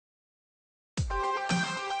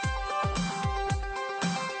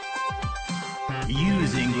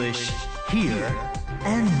Use English here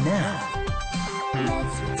and now.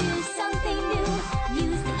 Let's do something new.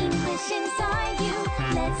 Use the English inside you.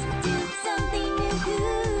 Let's do something new.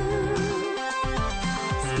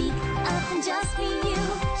 Speak up and just be you.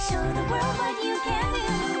 Show the world what you can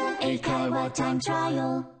do. 英会話 time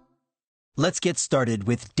trial. Let's get started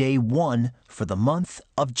with day 1 for the month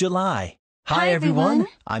of July. Hi, everyone.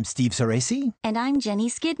 I'm Steve Soresi. And I'm Jenny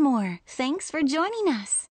Skidmore. Thanks for joining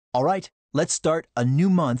us. All right, let's start a new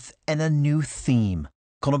month and a new theme.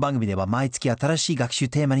 この番組では毎月新しい学習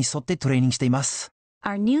テーマに沿ってトレーニングしています。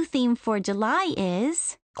Our new theme for July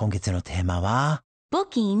is 今月のテーマは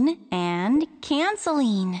booking and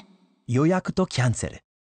canceling. 予約とキャンセル。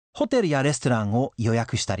ホテルやレストランを予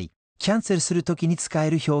約したり、キャンセルするときに使え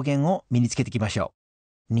る表現を身につけていきましょ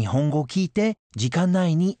う。日本語を聞いて時間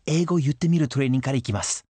内に英語を言ってみるトレーニングからいきま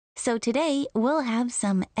す。So today we'll have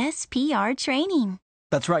some SPR training.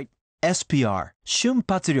 That's right. SPR 瞬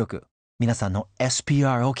発力。皆さんの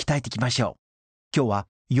SPR を鍛えていきましょう。今日は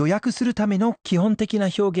予約するための基本的な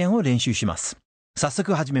表現を練習します。早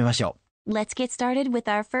速始めましょう。Let's get started with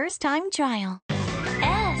our first time trial.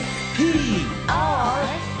 SPR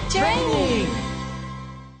Training!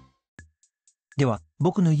 では、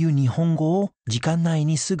僕の言う日本語を時間内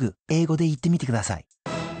にすぐ英語で言ってみてください。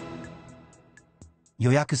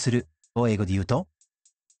予約するを英語で言うと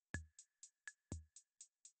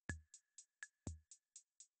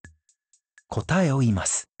答えを言いま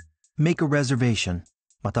す。make a reservation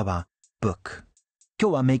または book。今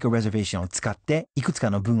日は make a reservation を使っていくつか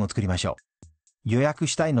の文を作りましょう。予約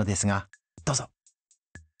したいのですが、どうぞ。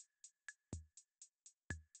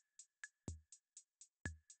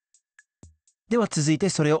では続いて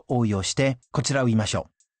それを応用してこちらを言いましょ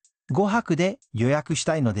う。5泊で予約し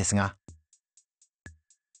たいのですが、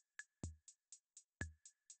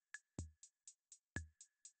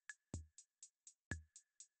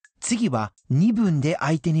次は2文で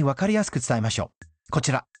相手に分かりやすく伝えましょう。こ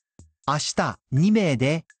ちら、明日2名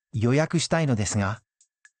で予約したいのですが、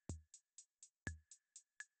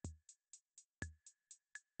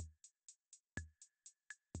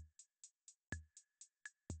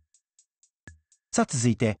さあ続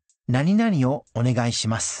いて、何々をお願いし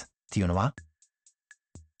ますっていうのは、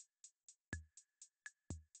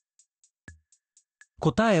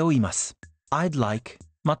答えを言います。I'd like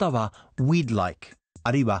または we'd like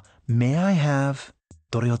あるいは may I have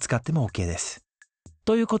どれを使っても OK です。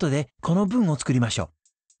ということで、この文を作りましょう。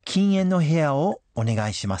禁煙の部屋をお願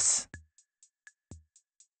いします。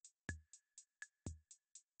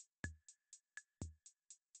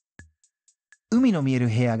海の見える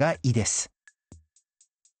部屋がいいです。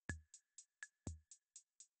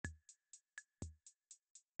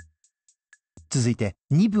続いて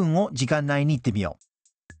2文を時間内に言ってみよ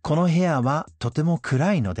う。この部屋はとても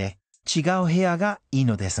暗いので違う部屋がいい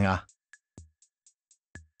のですが。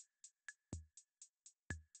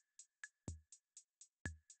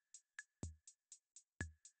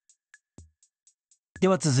で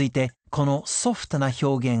は続いてこのソフトな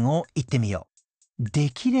表現を言ってみよう。で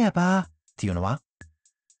きればっていうのは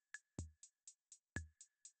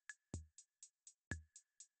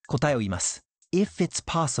答えを言います。If it's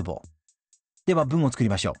possible。では文を作り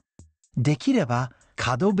ましょう。できれば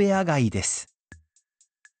角部屋がいいです。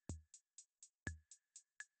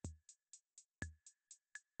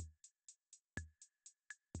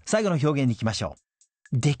最後の表現に行きましょ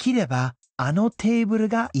う。できればあのテーブル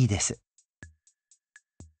がいいです。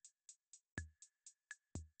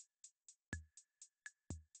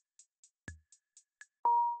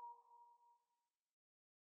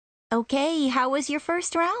Okay, how was your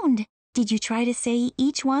first round? Did you try to say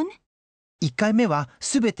each one? 1回目は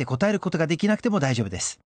すべて答えることができなくても大丈夫で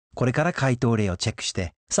す。これから回答例をチェックし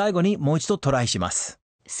て、最後にもう一度トライします。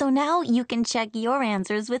So now you can check your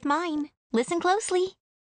answers with mine. Listen closely.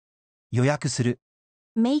 予約する。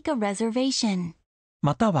Make a reservation.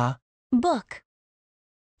 または book.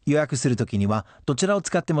 予約するときにはどちらを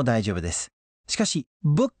使っても大丈夫です。しかし、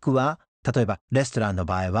book は、例えばレストランの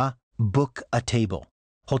場合は book a table。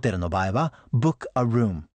ホテルの場合は book a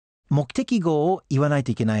room。目的語を言わない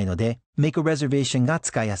といけないので make a reservation が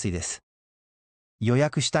使いやすいです。予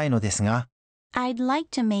約したいのですが I'd like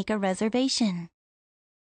to make a reservation.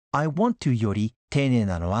 I want to より丁寧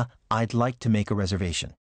なのは I'd like to make a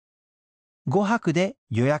reservation。5泊で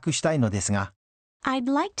予約したいのですが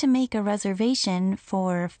I'd like to make a reservation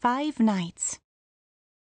for 5 nights.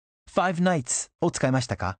 5 nights を使いまし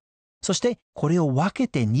たか？そしてこれを分け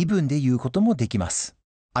て2文で言うこともできます。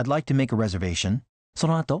I'd like to make a reservation。そ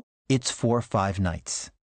の後It's for 5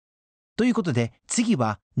 nights。ということで、次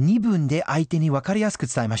は2文で相手に分かりやすく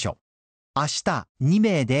伝えましょう。明日2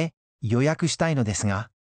名で予約したいのですが、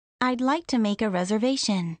I'd like to make a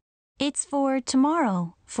reservation. It's for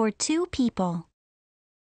tomorrow for 2 people.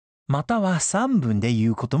 または3文で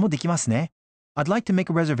言うこともできますね。I'd like to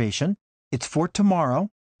make a reservation. It's for tomorrow.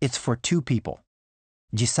 It's for 2 people.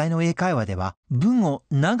 実際の英会話では文を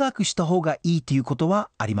長くした方がいいということは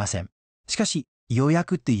ありません。しかし、予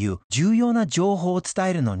約っていう重要な情報を伝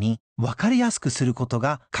えるのに分かりやすくすること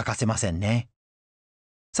が欠かせませんね。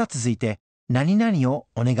さあ続いて、何々を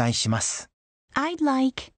お願いします。I'd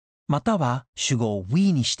like, または主語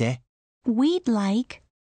we にして、we'd like,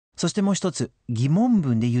 そしてもう一つ疑問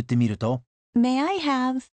文で言ってみると、may I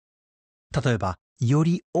have, 例えば、よ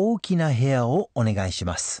り大きな部屋をお願いし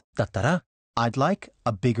ます。だったら、I'd like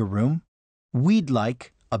a bigger room. We'd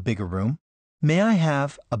like a bigger room. May I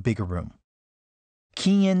have a bigger room?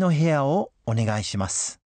 禁煙の部屋をお願いしま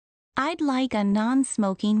す。I'd like a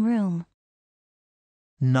non-smoking room.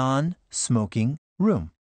 Non-smoking room.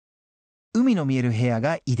 海の見える部屋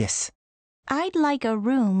がいいです。I'd like a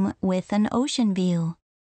room with an ocean view.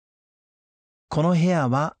 この部屋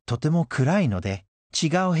はとても暗いので、違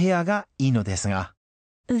う部屋がいいのですが、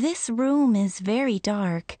This room is very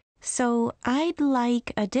dark, so I'd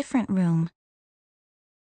like a different room.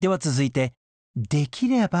 では続いて、でき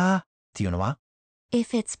ればっていうのは、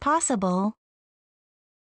If it's possible,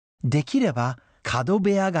 できれば角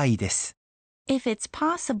部屋がいいです。if it's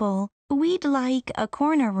possible, we'd like a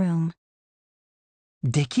corner room.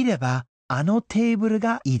 できればあのテーブル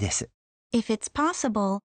がいいです。If it's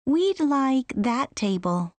possible, we'd like that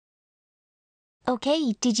table.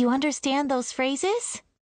 Okay, did you understand those phrases?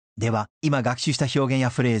 では、今学習した表現や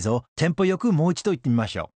フレーズをテンポよくもう一度言ってみま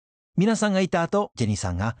しょう。皆さんが言った後、ジェニー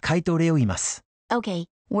さんが回答例を言います。Okay,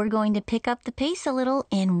 we're going to pick up the pace a little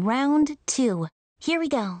in round 2. Here we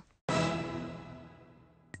go.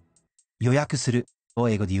 予約するを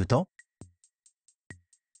英語で言うと、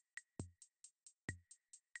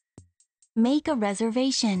Make a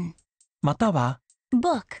reservation. または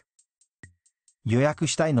Book. 予約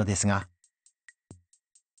したいのですが、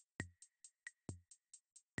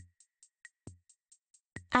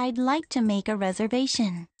I'd like to make a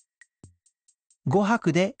reservation. 5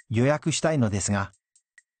泊で予約したいのですが、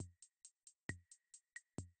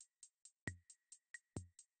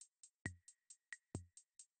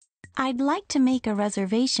I'd like to make a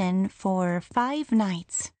reservation for 5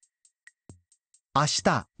 nights. 明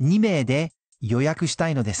日2名で予約した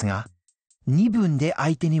いのですが、2文で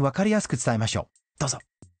相手に分かりやすく伝えましょう。どうぞ。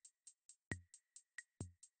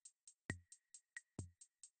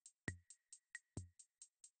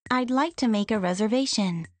I'd like to make a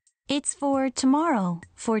reservation. It's for tomorrow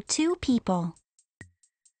for 2 people.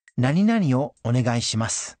 何々をお願いしま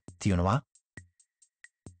すっていうのは、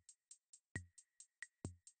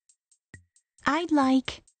I'd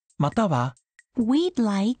like, または we'd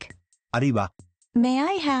like, あるいは may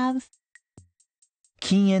I have,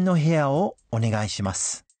 禁煙の部屋をお願いしま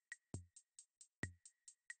す。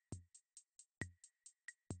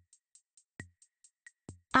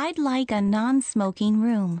I'd like a non-smoking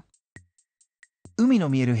room. 海の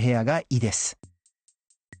見える部屋がいいです。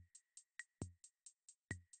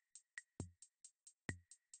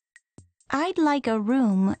I'd like a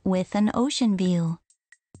room with an ocean view.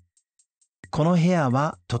 この部屋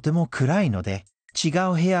はとても暗いので、違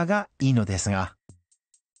う部屋がいいのですが、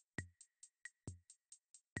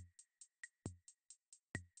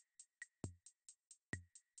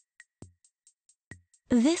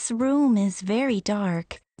This room is very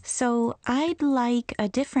dark, so I'd like a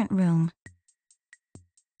different room.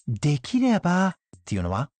 できればっていう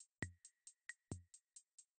のは、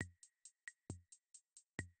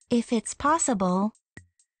If it's possible,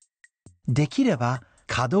 できれば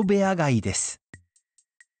角部屋がいいです。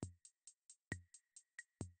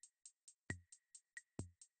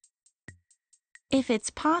if it's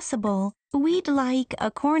possible, we'd like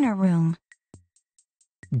a corner room.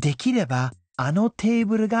 できればあのテー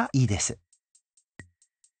ブルがいいです。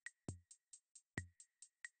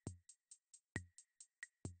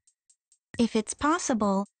If it's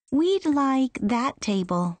possible, we'd like that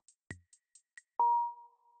table.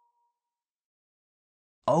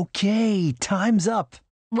 Okay, time's up!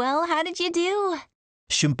 Well, how did you do?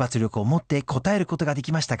 瞬発力を持って答えることがで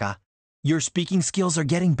きましたか？ Your speaking skills are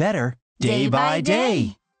getting better day by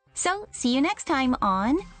day! So, see you next time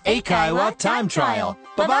on 英会話タイムトライアル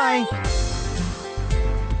Bye bye!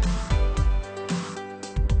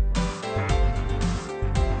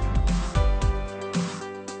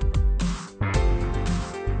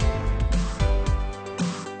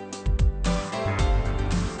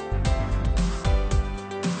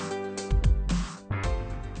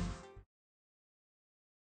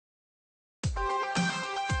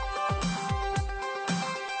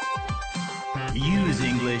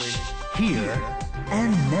 English here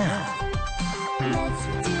and now. Let's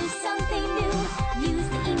do something new. Use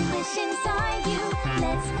the English inside you.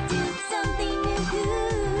 Let's do something new.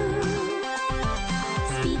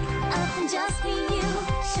 Speak up and just be you.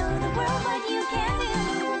 Show the world what you can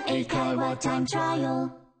do.英会話 time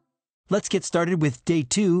trial. Let's get started with day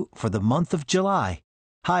 2 for the month of July.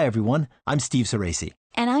 Hi everyone, I'm Steve Soresi.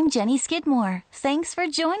 And I'm Jenny Skidmore. Thanks for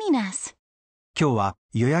joining us. 今日は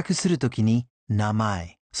予約するときに名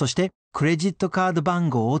前、そしてクレジットカード番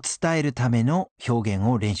号を伝えるための表現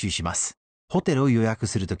を練習します。ホテルを予約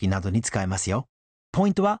するときなどに使えますよ。ポイ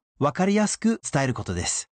ントは分かりやすく伝えることで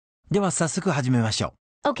す。では早速始めましょ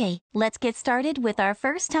う。Okay, let's get started with our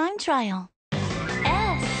first time trial.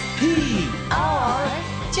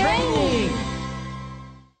 Training!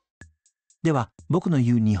 では僕の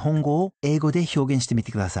言う日本語を英語で表現してみ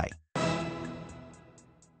てください。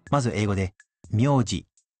まず英語で名字っ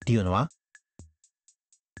ていうのは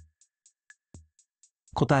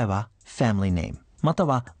答えは family name また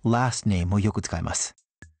は last name をよく使います。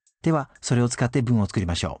ではそれを使って文を作り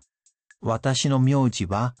ましょう。私の名字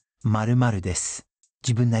は〇〇です。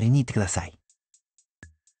自分なりに言ってください。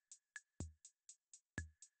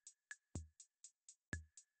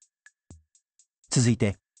続い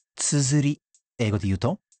て綴り英語で言う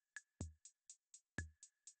と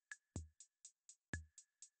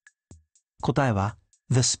答えは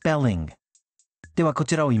the spelling ではこ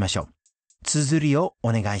ちらを言いましょう。綴りを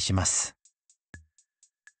お願いします。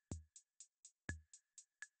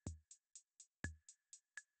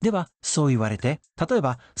ではそう言われて例え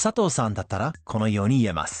ば佐藤さんだったらこのように言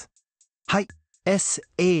えます。はい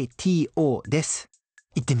SATO です。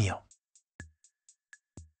言ってみよう。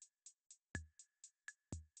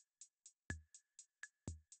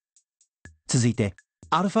続いて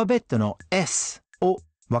アルファベットの S を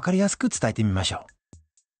分かりやすく伝えてみましょう。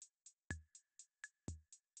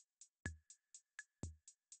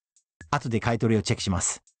後で回答例をチェックしま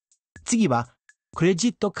す。次はクレジ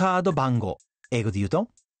ットカード番号。英語で言うと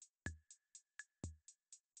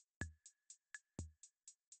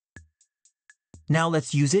Now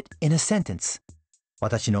let's use it in a sentence.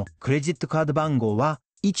 私のクレジットカード番号は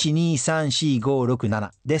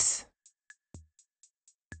1234567です。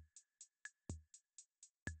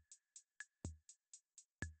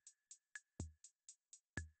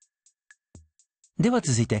では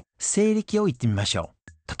続いて西暦を言ってみましょ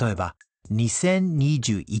う。例えば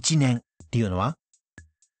2021年っていうのは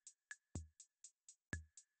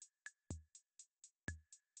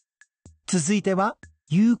続いては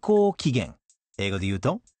有効期限。英語で言う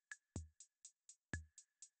と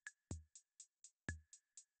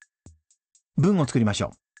文を作りまし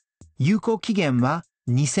ょう。有効期限は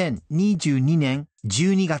2022年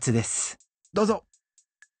12月です。どうぞ。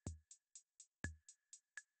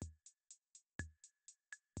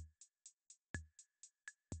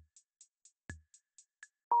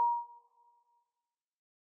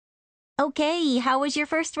Okay, how was your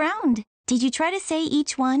first round? Did you try to say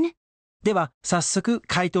each one? では早速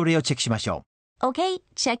回答例をチェックしましょう。Okay,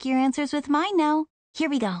 check your answers with mine now. Here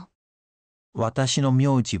we go. 私の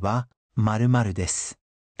名字は〇〇です。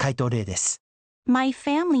回答例です。My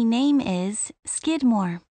family name is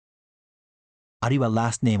Skidmore. あるいは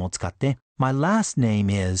last name を使って My last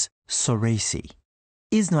name is Soresi.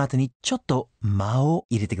 is の後にちょっと間を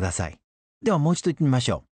入れてください。ではもう一度言ってみま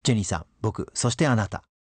しょう。ジェニーさん、僕、そしてあなた。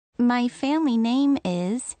My family name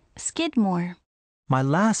is Skidmore. My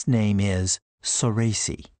last name is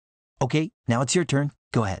Soresi. Okay, now it's your turn.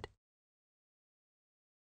 Go ahead.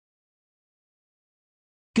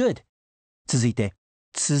 Good. 続いて、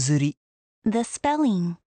綴り。The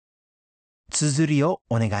spelling. 綴りを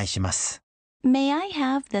お願いします。May I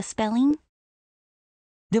have the spelling?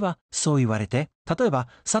 では、そう言われて、例えば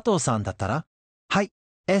佐藤さんだったら、はい、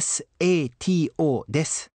SATO で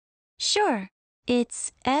す。Sure,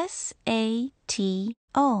 it's S-A-T-O.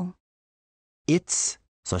 It's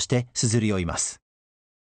そして綴りを言います。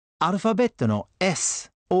アルファベットの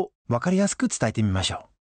S を分かりやすく伝えてみましょ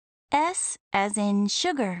う。S as in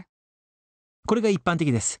sugar. これが一般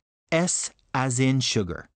的です。S as in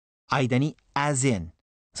sugar。間に as in。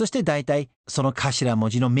そして大体その頭文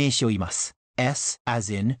字の名詞を言います。S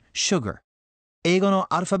as in sugar。英語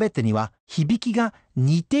のアルファベットには響きが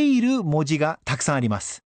似ている文字がたくさんありま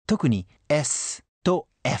す。特に S と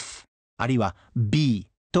F、あるいは B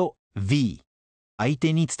と V。相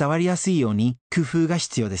手に伝わりやすいように工夫が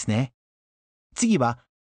必要ですね。次は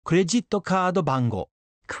クレジットカード番号。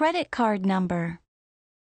Credit card number.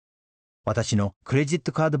 私のクレジッ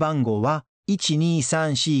トカード番号は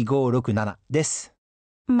1234567です。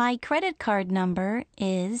My credit card number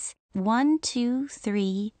is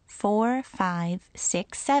 1234567. 4, 5,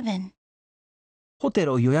 6, 7. ホテ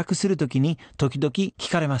ルを予約するときに時々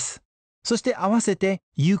聞かれます。そして合わせて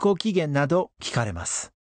有効期限など聞かれま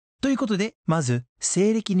す。ということで、まず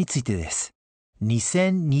西暦についてです。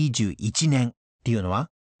2021年っていうのは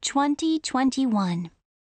2021.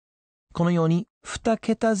 このように2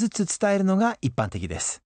桁ずつ伝えるのが一般的で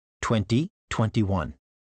す。2021。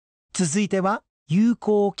続いては有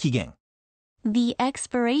効期限。The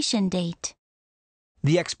expiration date.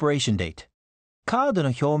 The expiration date。カードの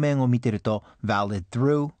表面を見てると valid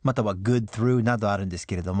through または good through などあるんです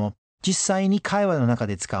けれども、実際に会話の中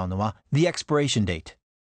で使うのは the expiration date。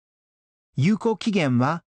有効期限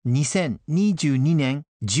は2022年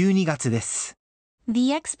12月です。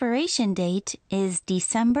The expiration date is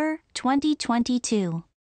December 2022.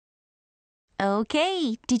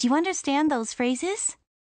 Okay, did you understand those phrases?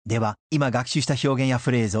 では、今学習した表現や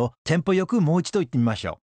フレーズをテンポよくもう一度言ってみまし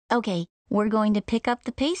ょう。Okay, we're going to pick up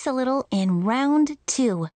the pace a little in round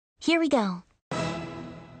 2. Here we go.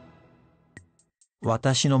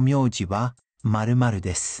 私の名字は〇〇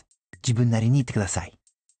です。自分なりに言ってください。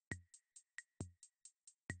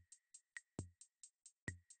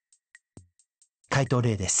回答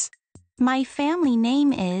例です。My family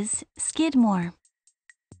name is Skidmore.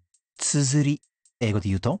 綴り、英語で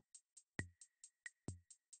言うと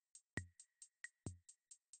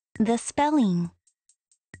The spelling.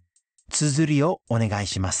 綴りをお願い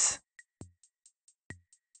します。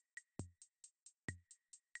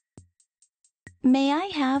May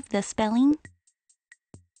I have the spelling?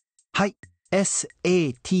 はい、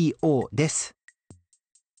SATO です。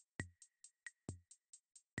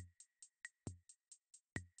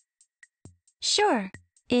Sure,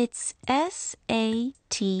 it's SATO.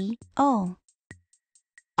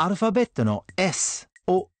 アルファベットの S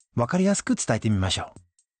をわかりやすく伝えてみましょう。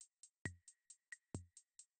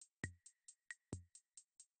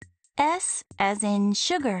S as in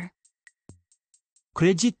sugar. ク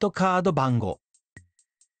レジットカード番号。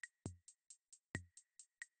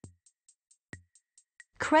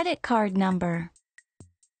Credit card number.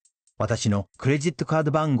 私のクレジットカー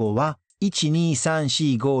ド番号は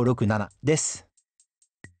1234567です。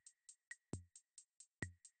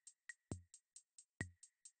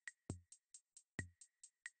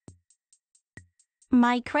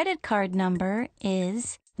My credit card number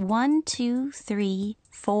is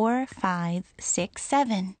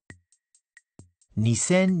 1234567.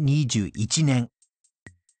 2021年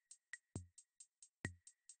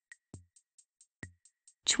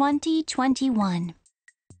2021.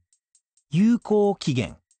 有効期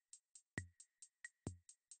限。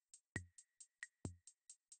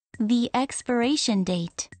The expiration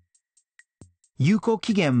date. 有効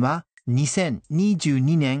期限は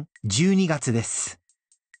2022年12月です。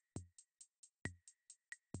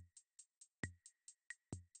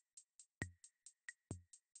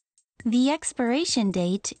The expiration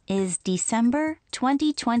date is December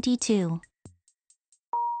 2022.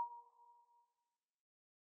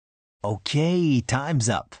 Okay, time's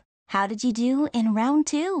up. How did you do in round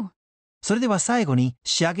 2? それでは最後に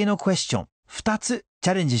仕上げのクエスチョン2つチ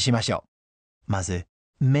ャレンジしましょう。まず、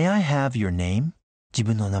May I have your name? 自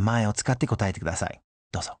分の名前を使って答えてください。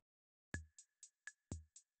どうぞ。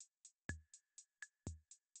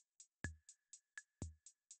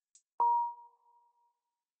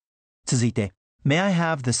続いて、May I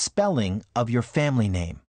have the spelling of your family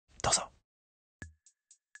name? どうぞ。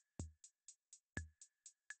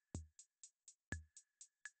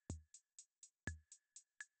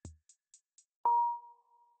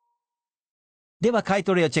では回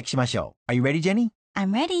答例をチェックしましょう。Are you ready, Jenny? I'm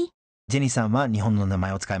ready. ジェニーさんは日本の名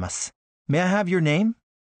前を使います。May I have your name?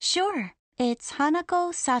 Sure, it's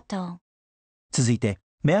Hanako Sato. 続いて、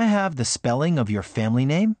May I have the spelling of your family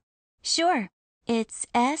name? Sure, it's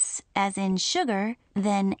S as in sugar,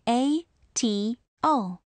 then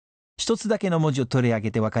A-T-O. 一つだけの文字を取り上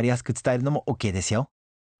げて分かりやすく伝えるのも OK ですよ。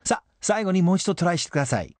さあ、最後にもう一度トライしてくだ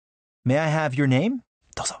さい。May I have your name?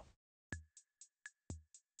 どうぞ。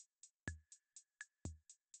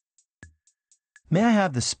May I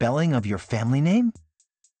have the spelling of your family name?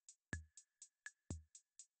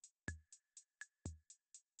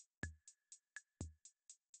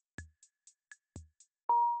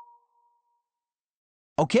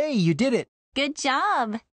 Okay, you did it. Good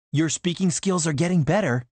job. Your speaking skills are getting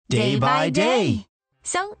better day by day.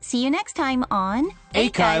 So, see you next time on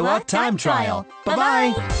Eikaiwa Time Trial.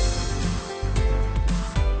 Bye-bye.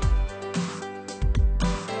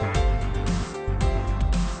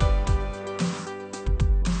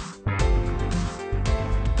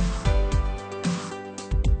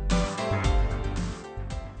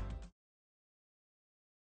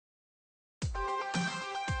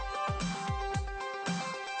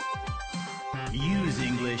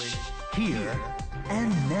 here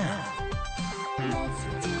and now. Let's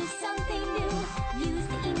do something new. Use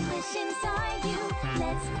the English inside you.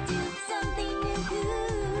 Let's do something new.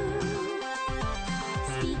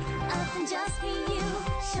 Speak up and just be you.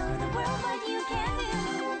 Show the world what you can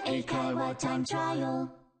do.英会話 time trial.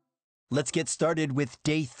 Let's get started with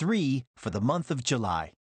day 3 for the month of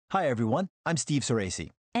July. Hi everyone, I'm Steve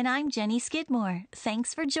Soresi. And I'm Jenny Skidmore.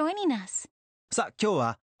 Thanks for joining us. さあ今日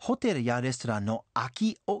はホテルやレストランの空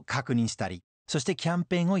きを確認したり、そしてキャン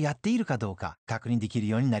ペーンをやっているかどうか確認できる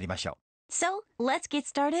ようになりましょう。So, let's get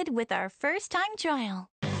started with our first time trial.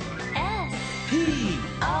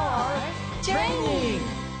 Training.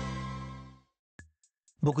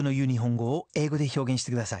 僕の言う日本語を英語で表現し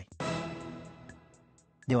てください。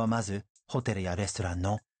ではまず、ホテルやレストラン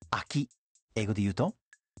の空き、英語で言うと？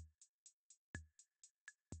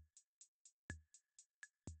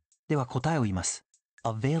では答えを言います。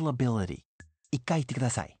availability。一回言ってくだ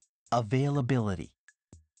さい。availability。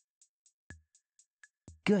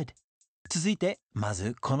Good。続いて、ま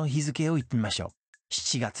ずこの日付を言ってみましょう。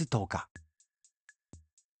7月10日。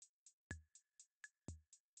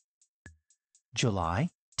July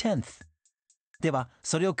 10th。では、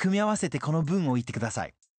それを組み合わせてこの文を言ってくださ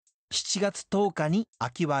い。7月10日に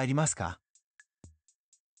空きはありますか？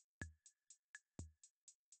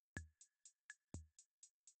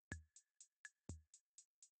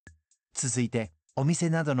続いて、お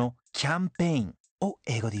店などのキャンペーンを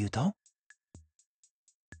英語で言うと？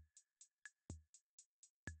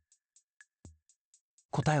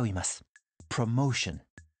答えを言います。promotion。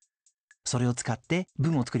それを使って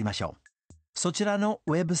文を作りましょう。そちらの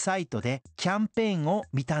ウェブサイトでキャンペーンを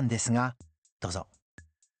見たんですが、どうぞ。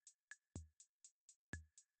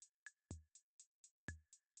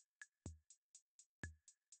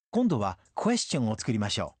今度はクエスチョンを作り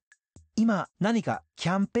ましょう。今何かキ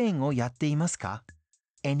ャンペーンをやっていますか？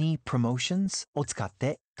 Any promotions を使っ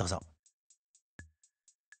てどうぞ。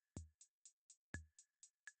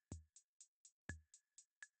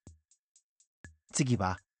次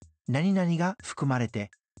は何々が含まれ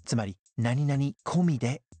て、つまり何々込み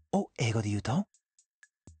でを英語で言うと？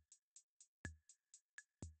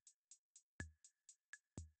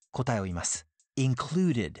答えを言います。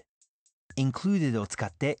included。included を使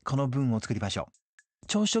ってこの文を作りましょう。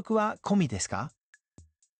朝食は込みですか？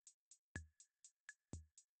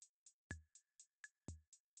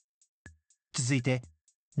続いて、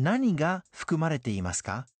何が含まれています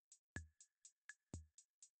か？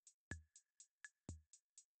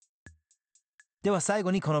では最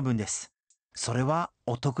後にこの文です。それは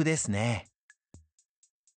お得ですね。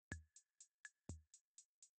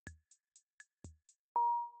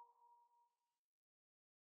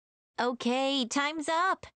Okay, time's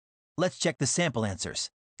up. Let's check the sample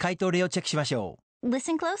answers. 回答例をチェックしましょう。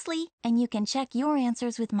Listen closely, and you can check your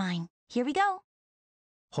answers with mine. Here we go.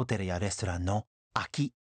 ホテルやレストランの空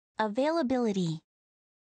き。Availability.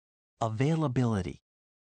 availability。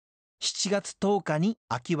7月10日に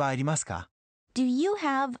空きはありますか？ Do you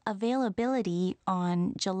have availability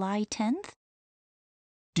on July 10th?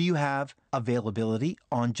 Do you have availability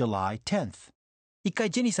on July 10th? 一回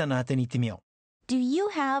ジェニーさんの宛てに言ってみよう。Do you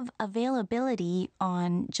have availability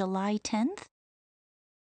on July 10th?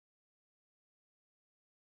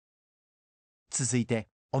 続いて、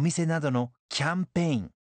お店などのキャンペー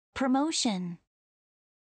ン。Promotion.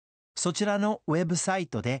 そちらのウェブサイ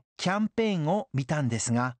トでキャンペーンを見たんで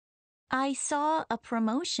すが、I saw a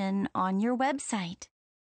promotion on your website.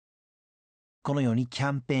 このようにキ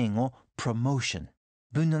ャンペーンを promotion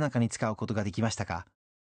文の中に使うことができましたか？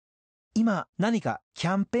今何かキ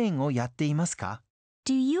ャンペーンをやっていますか？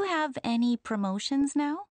 Do you have any promotions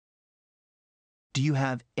now? Do you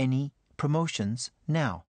have any promotions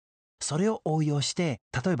now? それを応用して、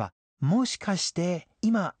例えば、もしかして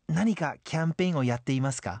今何かキャンペーンをやってい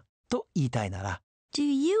ますか？と言いたいなら、Do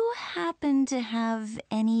you happen to have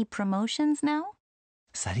any promotions now?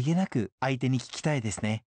 さりげなく相手に聞きたいです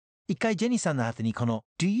ね。一回ジェニーさんの後にこの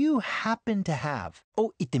Do you happen to have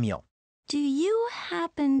を言ってみよう。Do you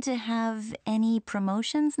happen to have any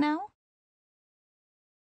promotions now?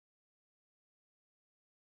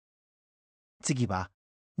 次は、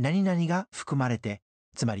何々が含まれて、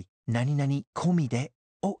つまり何々込みで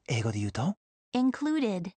を英語で言うと？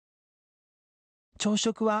 Included. 朝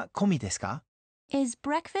食は込みですか？ Is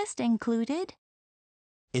breakfast included?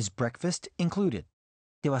 Is breakfast included?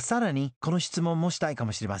 ではさらにこの質問もしたいか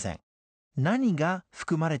もしれません。何が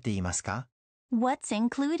含まれていますか？ What's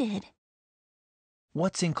included?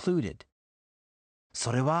 What's included?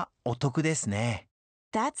 それはお得ですね。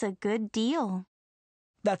That's a good deal.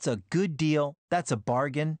 That's a good deal. That's a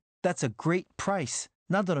bargain. That's a great price.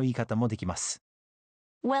 などの言い方もできます。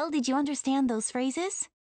Well, did you understand those phrases?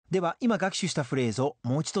 では、今学習したフレーズを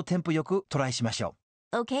もう一度テンポよくトライしましょ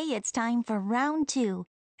Okay, it's time for round 2,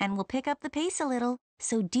 and we'll pick up the pace a little,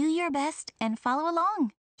 so do your best and follow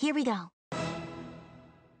along. Here we go. う。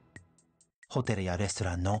ホテルやレスト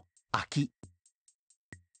ランの空き。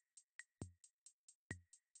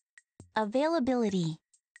Availability.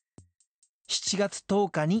 7月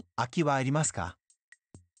10日に空きはありますか？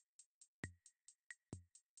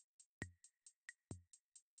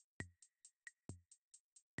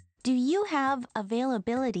 Do you have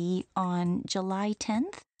availability on July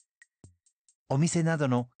 10th? お店など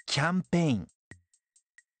のキャンペーン。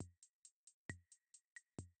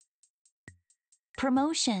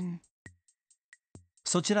Promotion.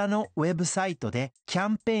 そちらのウェブサイトでキャ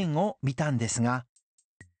ンペーンを見たんですが、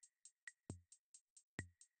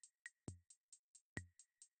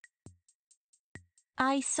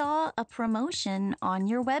I saw a promotion on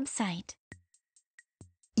your website.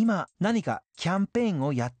 今何かキャンペーン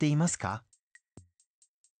をやっていますか？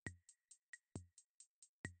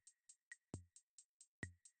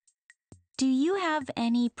 Do you have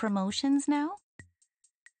any promotions now?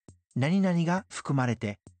 何々が含まれ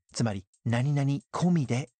て、つまり何々込み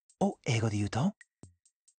でを英語で言うと、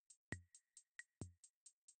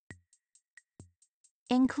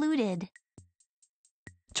Included.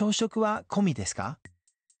 朝食は込みですか？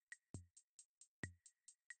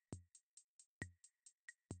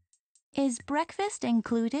 Is breakfast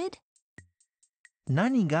included?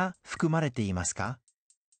 何が含まれていますか？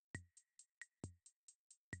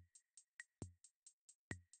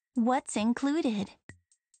 What's included?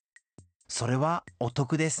 それはお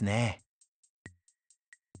得ですね。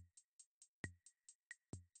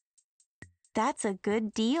That's a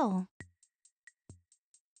good deal.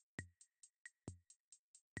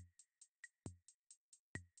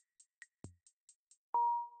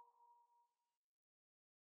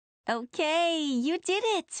 Okay, you did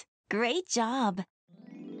it! Great job!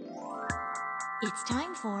 It's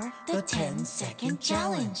time for the 10-second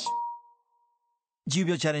challenge. 10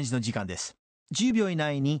秒チャレンジの時間です。10秒以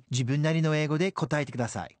内に自分なりの英語で答えてくだ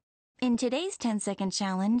さい。In today's 10-second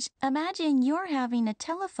challenge, imagine you're having a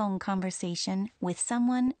telephone conversation with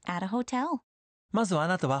someone at a hotel. まずはあ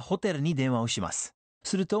なたはホテルに電話をします。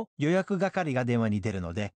すると予約係が電話に出る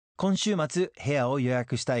ので、今週末部屋を予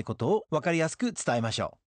約したいことを分かりやすく伝えまし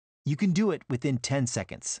ょう。You can do it within 10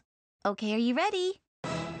 seconds. Okay, are you ready?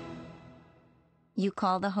 You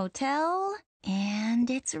call the hotel,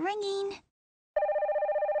 and it's ringing.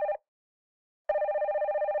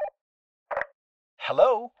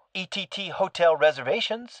 Hello, ETT Hotel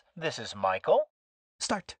Reservations. This is Michael.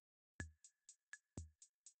 Start.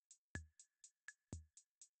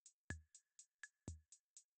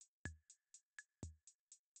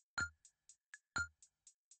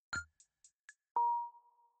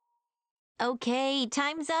 Okay,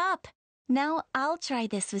 time's up. Now I'll try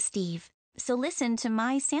this with Steve. So listen to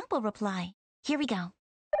my sample reply. Here we go.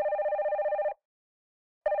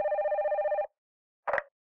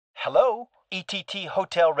 Hello, ETT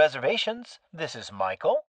Hotel Reservations. This is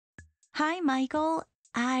Michael. Hi, Michael.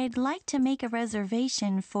 I'd like to make a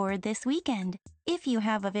reservation for this weekend, if you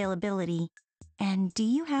have availability. And do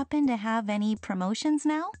you happen to have any promotions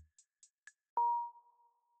now?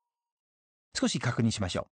 少し確認しま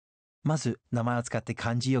しょう。まず、名前を使って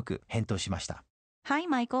漢字よく返答しました。Hi,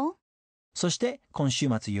 Michael. そして、今週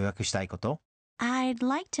末予約したいこと。I'd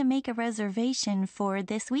like to make a reservation for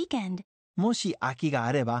this weekend, もし空きが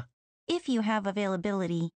あれば、if you have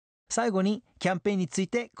availability. 最後にキャンペーンについ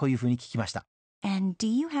てこういうふうに聞きました。And do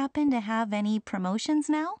you happen to have any promotions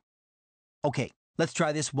now? Okay, let's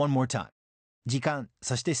try this one more time. 時間、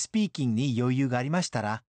そしてスピーキングに余裕がありました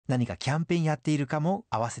ら、何かキャンペーンやっているかも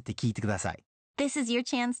合わせて聞いてください。This is your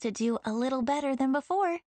chance to do a little better than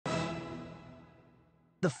before.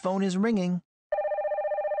 The phone is ringing.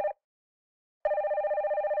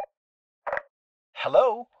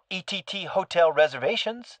 Hello, ETT Hotel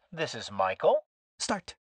Reservations. This is Michael.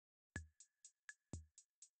 Start.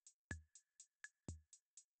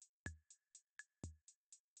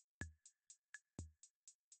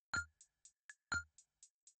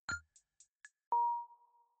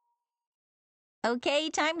 Okay,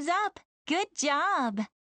 time's up. Good job.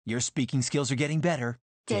 Your speaking skills are getting better.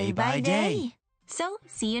 Day by day. So,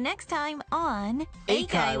 see you next time on英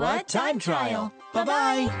会話Time Trial.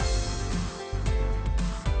 Bye-bye.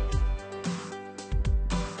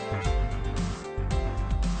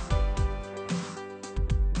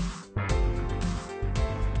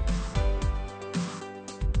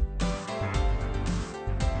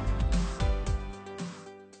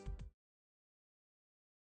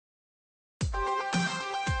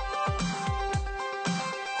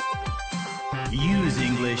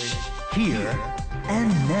 English here and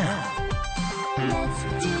now. Let's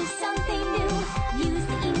do something new. Use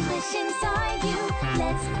the English inside you.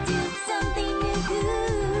 Let's do something new.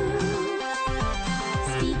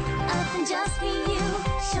 Speak up and just be you.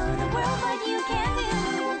 Show the world what you can do.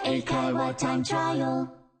英会話 time trial.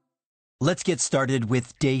 Let's get started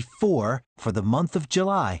with day 4 for the month of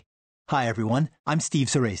July. Hi everyone, I'm Steve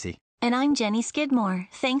Soresi. And I'm Jenny Skidmore.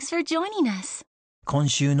 Thanks for joining us. 今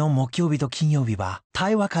週の木曜日と金曜日は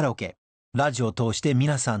対話カラオケ。ラジオを通して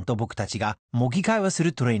皆さんと僕たちが模擬会話す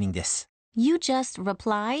るトレーニングです。You just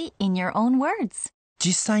reply in your own words.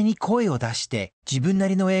 実際に声を出して自分な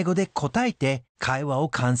りの英語で答えて会話を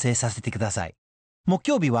完成させてください。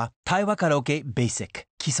木曜日は対話カラオケベーシック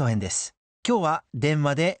基礎編です。今日は電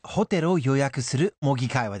話でホテルを予約する模擬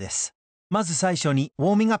会話です。まず最初にウ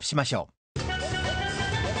ォーミングアップしましょう。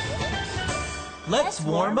Let's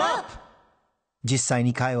warm up! 実際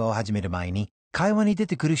に会話を始める前に会話に出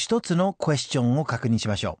てくる一つのクエスチョンを確認し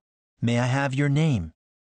ましょう。May I have your name?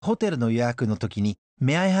 ホテルの予約の時に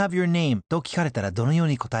May I have your name? と聞かれたらどのよう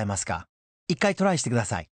に答えますか？一回トライしてくだ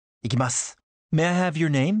さい。いきます。May I have your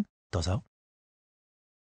name? どうぞ。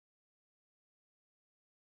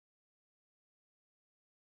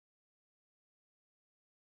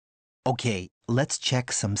Okay, let's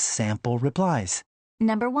check some sample replies.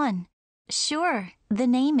 Number 1. Sure, the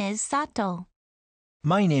name is Sato.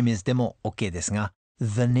 My name is でも OK ですが、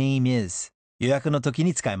The name is 予約の時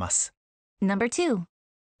に使えます。Number 2.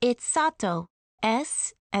 It's Sato.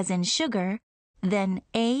 S as in sugar, then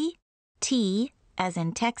A, T as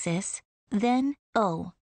in Texas, then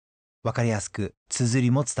O. わかりやすく綴り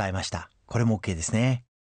も伝えました。これも OK ですね。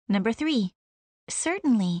Number 3.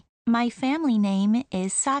 Certainly, my family name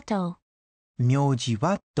is Sato. 名字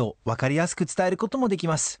はとわかりやすく伝えることもでき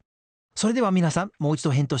ます。それでは皆さん、もう一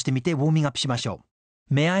度返答してみてウォーミングアップしましょう。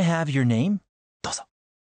May I have your name? どうぞ。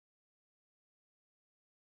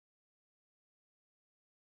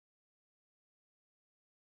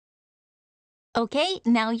Okay,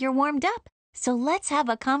 now you're warmed up. So let's have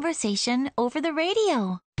a conversation over the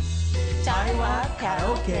radio. 対話カ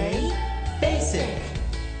ラオケ Basic.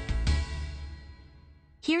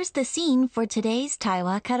 Here's the scene for today's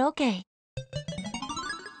Taiwa karaoke.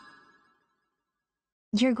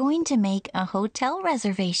 You're going to make a hotel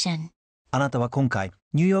reservation. あなたは今回、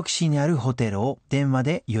ニューヨーク市にあるホテルを電話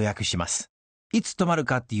で予約します。いつ泊まる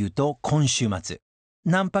かっていうと、今週末。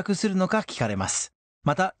何泊するのか聞かれます。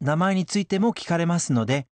また、名前についても聞かれますの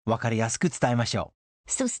で、わかりやすく伝えましょう。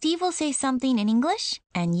So Steve will say something in English,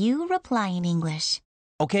 and you reply in English.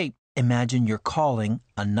 Okay, imagine you're calling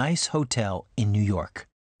a nice hotel in New York.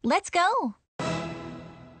 Let's go!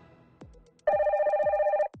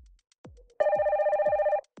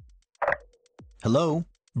 Hello,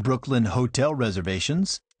 Brooklyn Hotel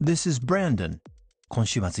Reservations. This is Brandon. 今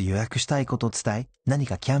週末予約したいことを伝え、何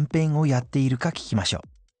かキャンペーンをやっているか聞きましょう。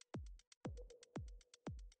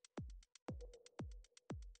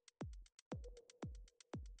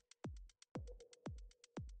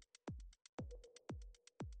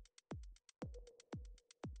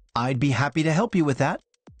I'd be happy to help you with that.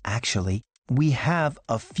 Actually, we have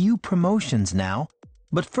a few promotions now.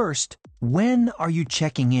 But first, when are you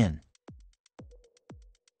checking in?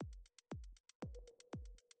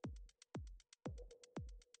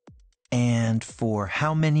 And for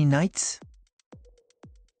how many nights?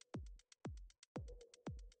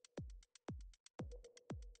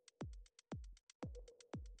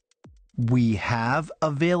 We have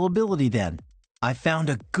availability then. I found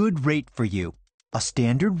a good rate for you. A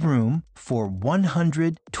standard room for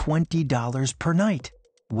 $120 per night.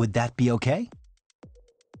 Would that be okay?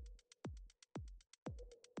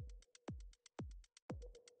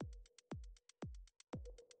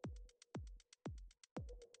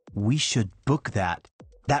 We should book that.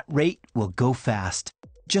 That rate will go fast.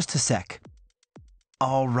 Just a sec.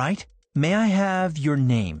 All right. May I have your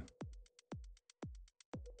name?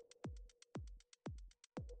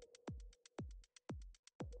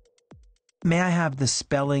 May I have the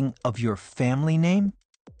spelling of your family name?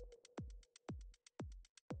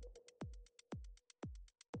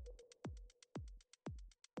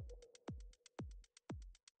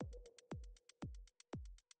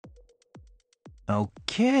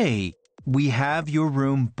 Okay, we have your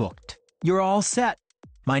room booked. You're all set.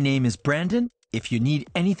 My name is Brandon. If you need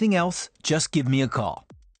anything else, just give me a call.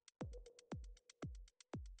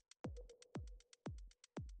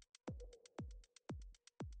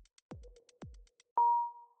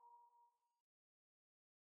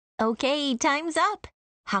 Okay, time's up.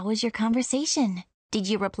 How was your conversation? Did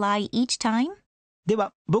you reply each time? で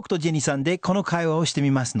は、僕とジェニーさんでこの会話をして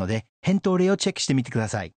みますので、返答例をチェックしてみてくだ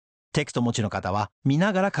さい。テキストお持ちの方は見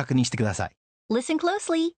ながら確認してください。Listen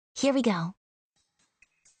closely. Here we go.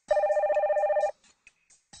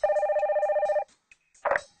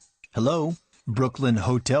 Hello, Brooklyn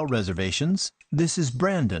Hotel Reservations. This is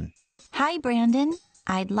Brandon. Hi, Brandon.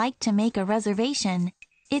 I'd like to make a reservation.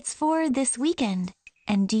 It's for this weekend.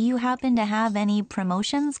 And do you happen to have any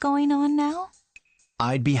promotions going on now?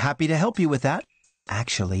 I'd be happy to help you with that.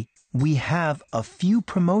 Actually, we have a few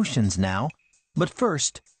promotions now. But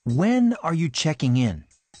first, when are you checking in?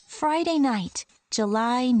 Friday night,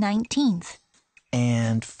 July 19th.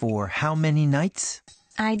 And for how many nights?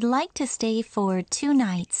 I'd like to stay for 2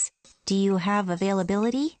 nights. Do you have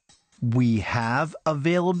availability? We have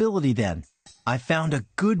availability then. I found a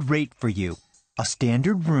good rate for you. A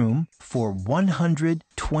standard room for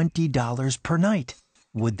 $120 per night.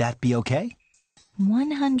 Would that be okay?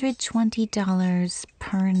 $120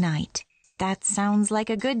 per night. That sounds like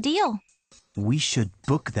a good deal. We should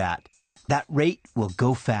book that. That rate will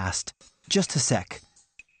go fast. Just a sec.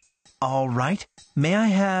 All right. May I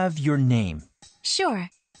have your name? Sure.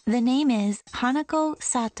 The name is Hanako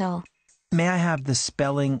Sato. May I have the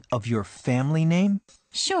spelling of your family name?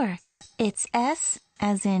 Sure. It's S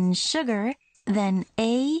as in sugar, then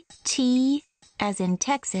A, T as in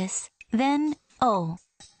Texas, then O.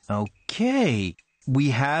 Okay.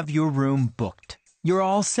 We have your room booked. You're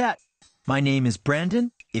all set. My name is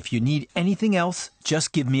Brandon. If you need anything else,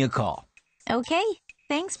 just give me a call. Okay.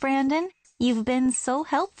 Thanks, Brandon. You've been so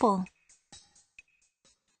helpful.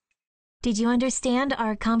 Did you understand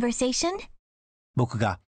our conversation? 僕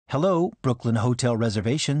が Hello, Brooklyn Hotel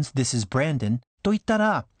Reservations. This is Brandon. と言った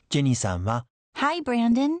ら、ジェニーさんは Hi,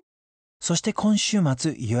 Brandon. そして今週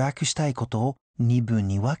末予約したいことを2部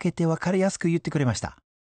に分けて分かりやすく言ってくれました。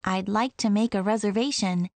I'd like to make a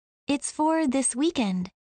reservation. It's for this weekend.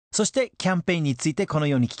 そしてキャンペーンについてこの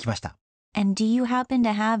ように聞きました。And do you happen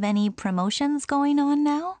to have any promotions going on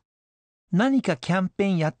now? 何かキャンペ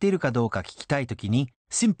ーンやっているかどうか聞きたいときに、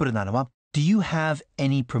シンプルなのは Do you have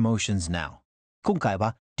any promotions now? 今回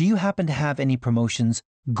は Do you happen to have any promotions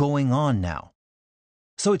going on now?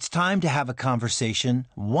 So it's time to have a conversation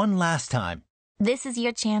one last time. This is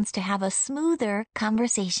your chance to have a smoother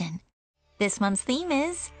conversation. This month's theme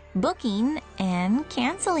is booking and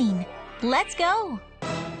canceling. Let's go!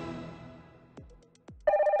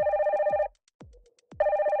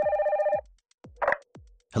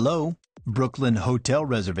 Hello, Brooklyn Hotel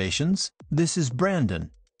Reservations. This is Brandon.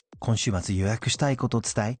 今週末予約したいことを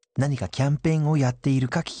伝え、何かキャンペーンをやっている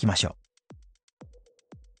か聞きましょう。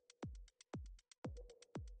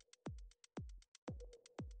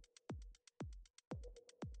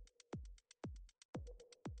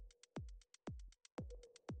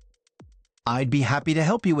I'd be happy to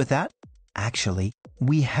help you with that. Actually,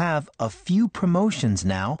 we have a few promotions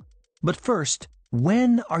now. But first,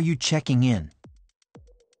 when are you checking in?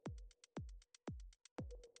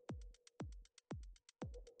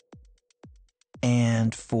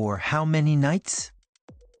 And for how many nights?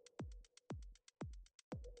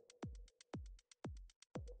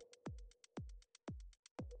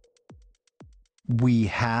 We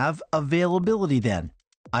have availability then.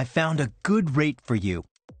 I found a good rate for you.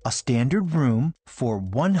 A standard room for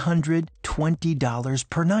 $120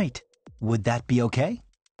 per night. Would that be okay?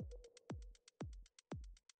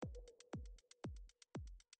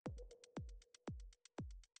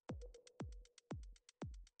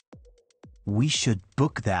 We should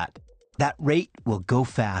book that. That rate will go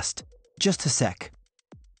fast. Just a sec.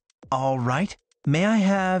 All right. May I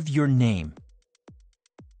have your name?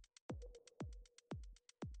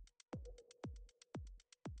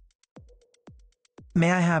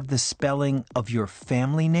 May I have the spelling of your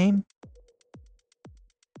family name?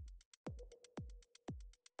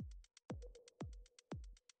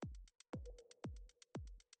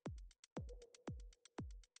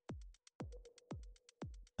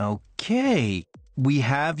 Okay. We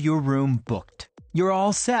have your room booked. You're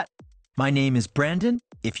all set. My name is Brandon.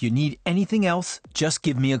 If you need anything else, just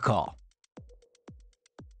give me a call.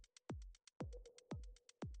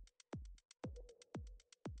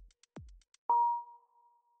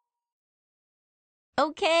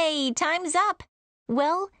 Okay, time's up.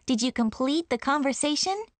 Well, did you complete the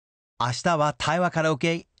conversation? 明日は対話カラオ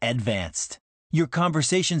ケ Advanced. Your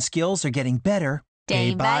conversation skills are getting better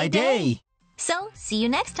Day by day. So, see you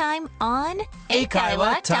next time on 英会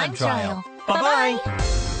話 Time Trial. Bye-bye.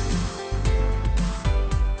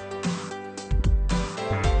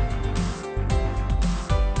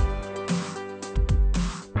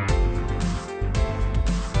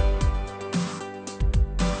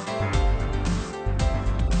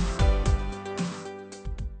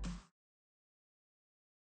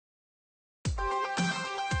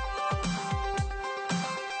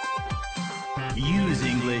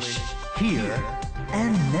 here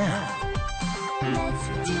and now. Let's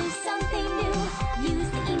do something new. Use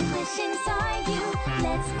the English inside you.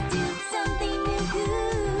 Let's do something new.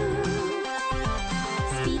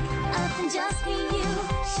 Speak up and just be you.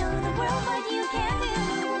 Show the world what you can do.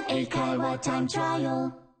英会話 time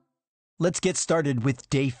trial. Let's get started with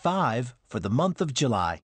day 5 for the month of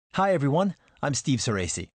July. Hi everyone, I'm Steve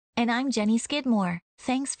Soresi. And I'm Jenny Skidmore.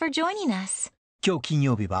 Thanks for joining us. 今日金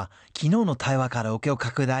曜日は昨日の対話カラオケを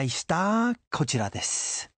拡大したこちらで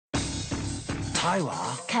す。対話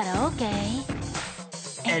Karaoke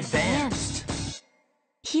Advanced.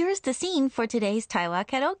 Here's the scene for today's 対話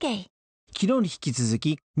Karaoke. 昨日に引き続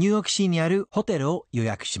きニューヨーク市にあるホテルを予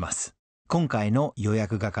約します。今回の予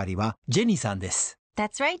約係はジェニーさんです。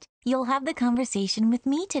That's right. You'll have the conversation with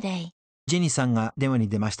me today. ジェニーさんが電話に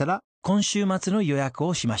出ましたら今週末の予約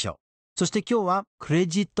をしましょう。そして今日はクレ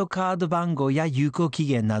ジットカード番号や有効期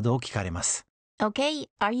限などを聞かれます。Okay,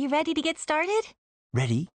 are you ready to get started?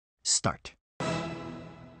 Ready? Start.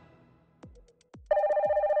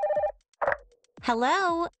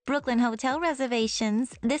 Hello, Brooklyn Hotel Reservations.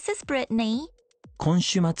 This is Brittany. 今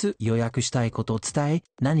週末予約したいことを伝え、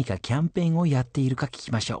何かキャンペーンをやっているか聞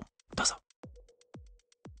きましょう。どうぞ。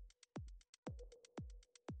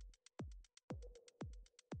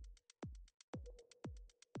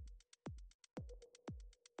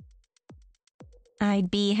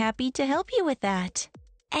I'd be happy to help you with that.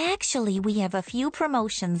 Actually, we have a few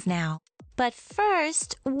promotions now. But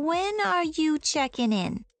first, when are you checking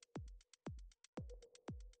in?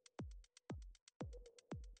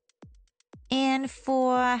 And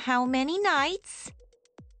for how many nights?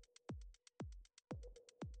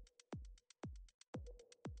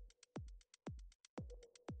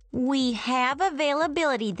 We have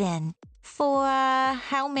availability then. For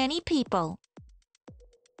how many people?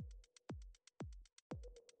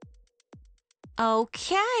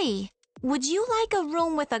 Okay. Would you like a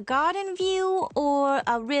room with a garden view or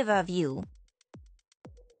a river view?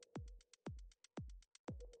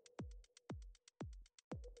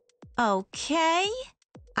 Okay.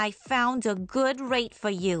 I found a good rate for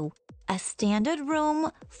you. A standard room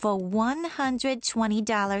for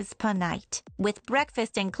 $120 per night, with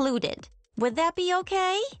breakfast included. Would that be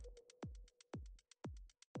okay?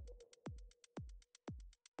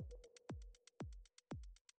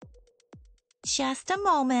 Just a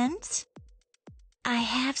moment. I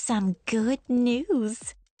have some good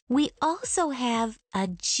news. We also have a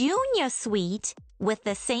junior suite with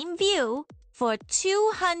the same view for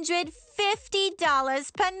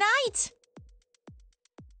 $250 per night.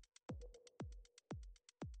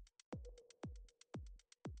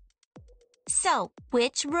 So,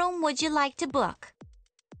 which room would you like to book?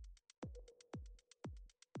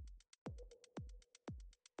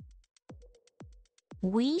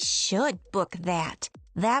 We should book that.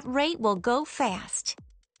 That rate will go fast.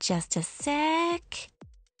 Just a sec.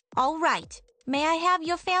 All right. May I have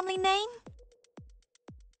your family name?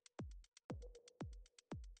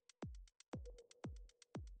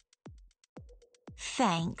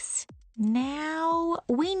 Thanks. Now,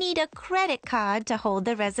 we need a credit card to hold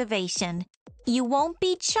the reservation. You won't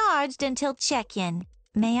be charged until check-in.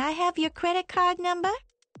 May I have your credit card number?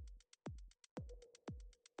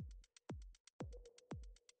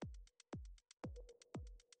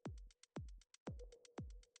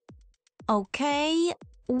 Okay,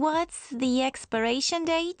 what's the expiration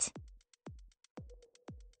date?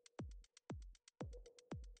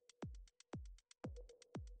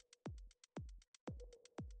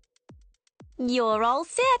 You're all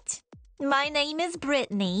set. My name is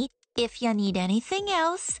Brittany. If you need anything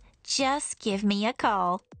else, just give me a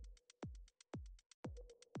call.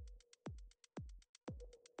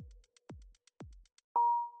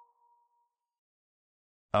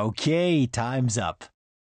 Okay, time's up.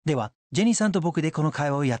 では、ジェニーさんと僕でこの会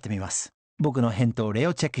話をやってみます。僕の返答例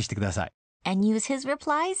をチェックしてください。And use his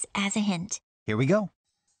replies as a hint. Here we go.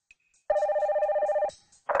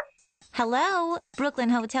 Hello, Brooklyn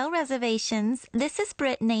Hotel Reservations. This is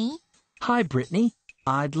Brittany. Hi, Brittany.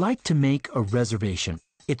 I'd like to make a reservation.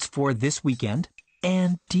 It's for this weekend.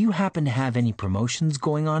 And do you happen to have any promotions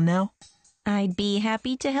going on now? I'd be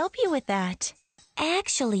happy to help you with that.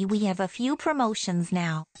 Actually, we have a few promotions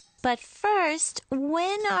now. But first,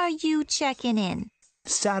 when are you checking in?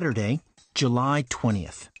 Saturday, July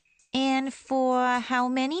 20th. And for how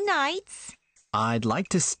many nights? I'd like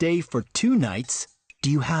to stay for 2 nights.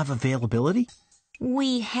 Do you have availability?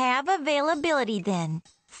 We have availability then.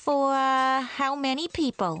 For how many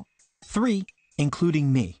people? 3,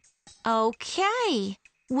 including me. Okay.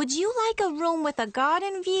 Would you like a room with a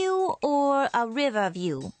garden view or a river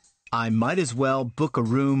view? I might as well book a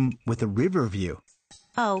room with a river view.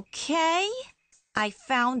 Okay. I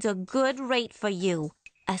found a good rate for you.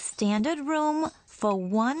 A standard room for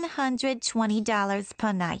 $120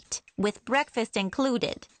 per night, with breakfast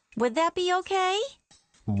included. Would that be okay?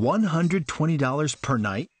 $120 per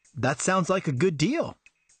night? That sounds like a good deal.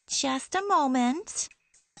 Just a moment.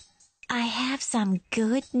 I have some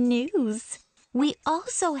good news. We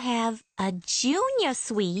also have a junior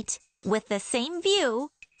suite with the same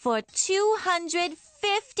view for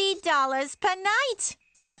 $250 per night.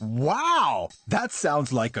 Wow! That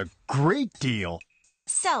sounds like a great deal.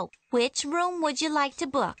 So, which room would you like to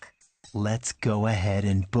book? Let's go ahead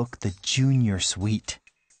and book the junior suite.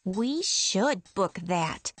 We should book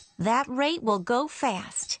that. That rate will go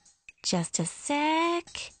fast. Just a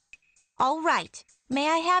sec. All right. May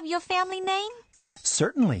I have your family name?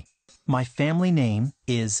 Certainly. My family name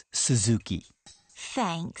is Suzuki.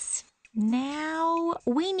 Thanks. Now,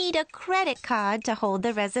 we need a credit card to hold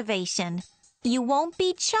the reservation. You won't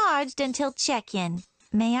be charged until check-in.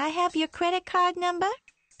 May I have your credit card number?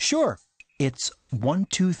 Sure. It's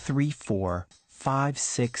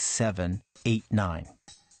 12345678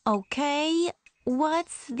 Okay.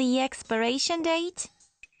 What's the expiration date?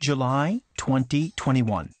 July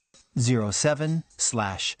 2021.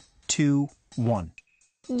 07/21.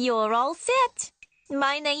 You're all set.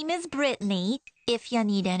 My name is Brittany. If you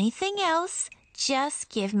need anything else, just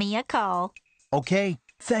give me a call. Okay.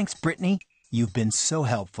 Thanks, Brittany. You've been so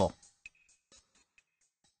helpful.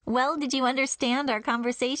 Well, did you understand our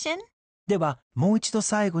conversation? では、もう一度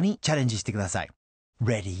最後にチャレンジしてください。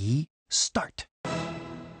Ready, start.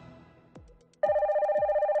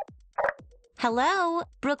 Hello,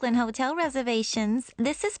 Brooklyn Hotel Reservations.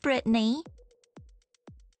 This is Brittany.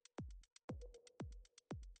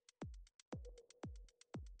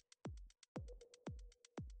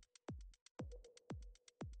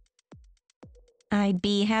 I'd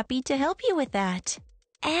be happy to help you with that.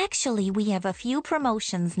 Actually, we have a few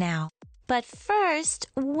promotions now. But first,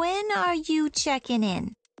 when are you checking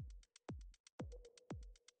in?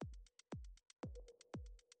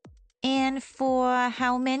 And for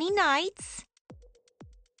how many nights?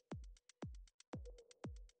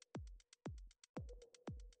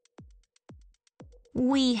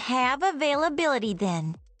 We have availability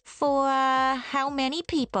then. For how many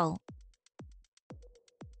people?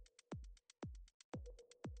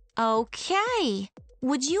 Okay.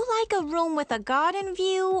 Would you like a room with a garden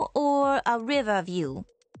view or a river view?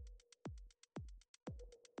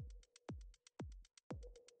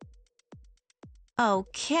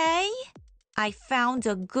 Okay. I found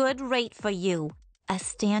a good rate for you. A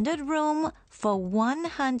standard room for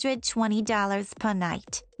 $120 per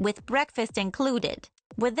night, with breakfast included.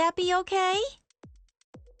 Would that be okay?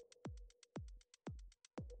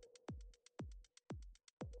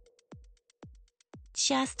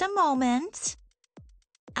 Just a moment.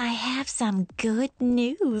 I have some good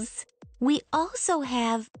news. We also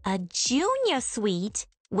have a junior suite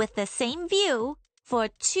with the same view for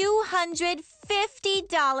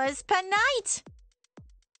 $250 per night.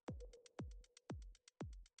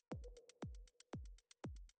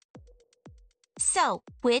 So,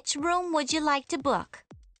 which room would you like to book?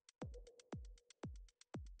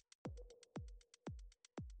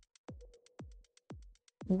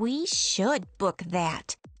 We should book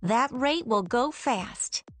that. That rate will go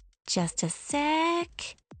fast. Just a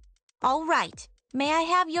sec. All right. May I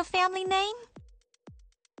have your family name?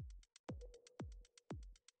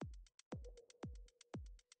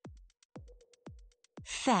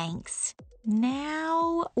 Thanks.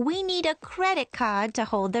 Now, we need a credit card to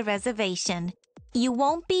hold the reservation. You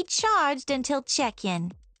won't be charged until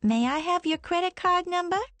check-in. May I have your credit card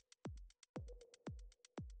number?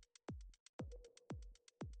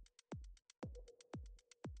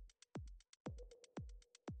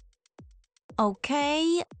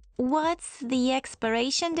 Okay. What's the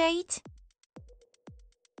expiration date?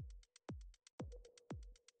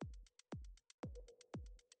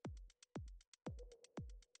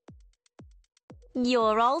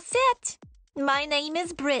 You're all set. My name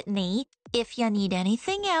is Brittany. If you need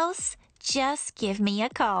anything else, just give me a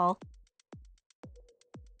call.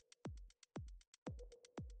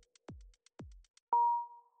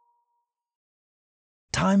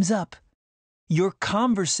 Time's up. Your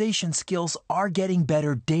conversation skills are getting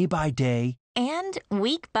better day by day. And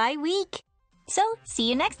week by week. So, see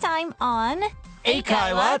you next time on 英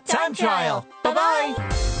会話 Time Trial.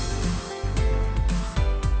 Bye-bye.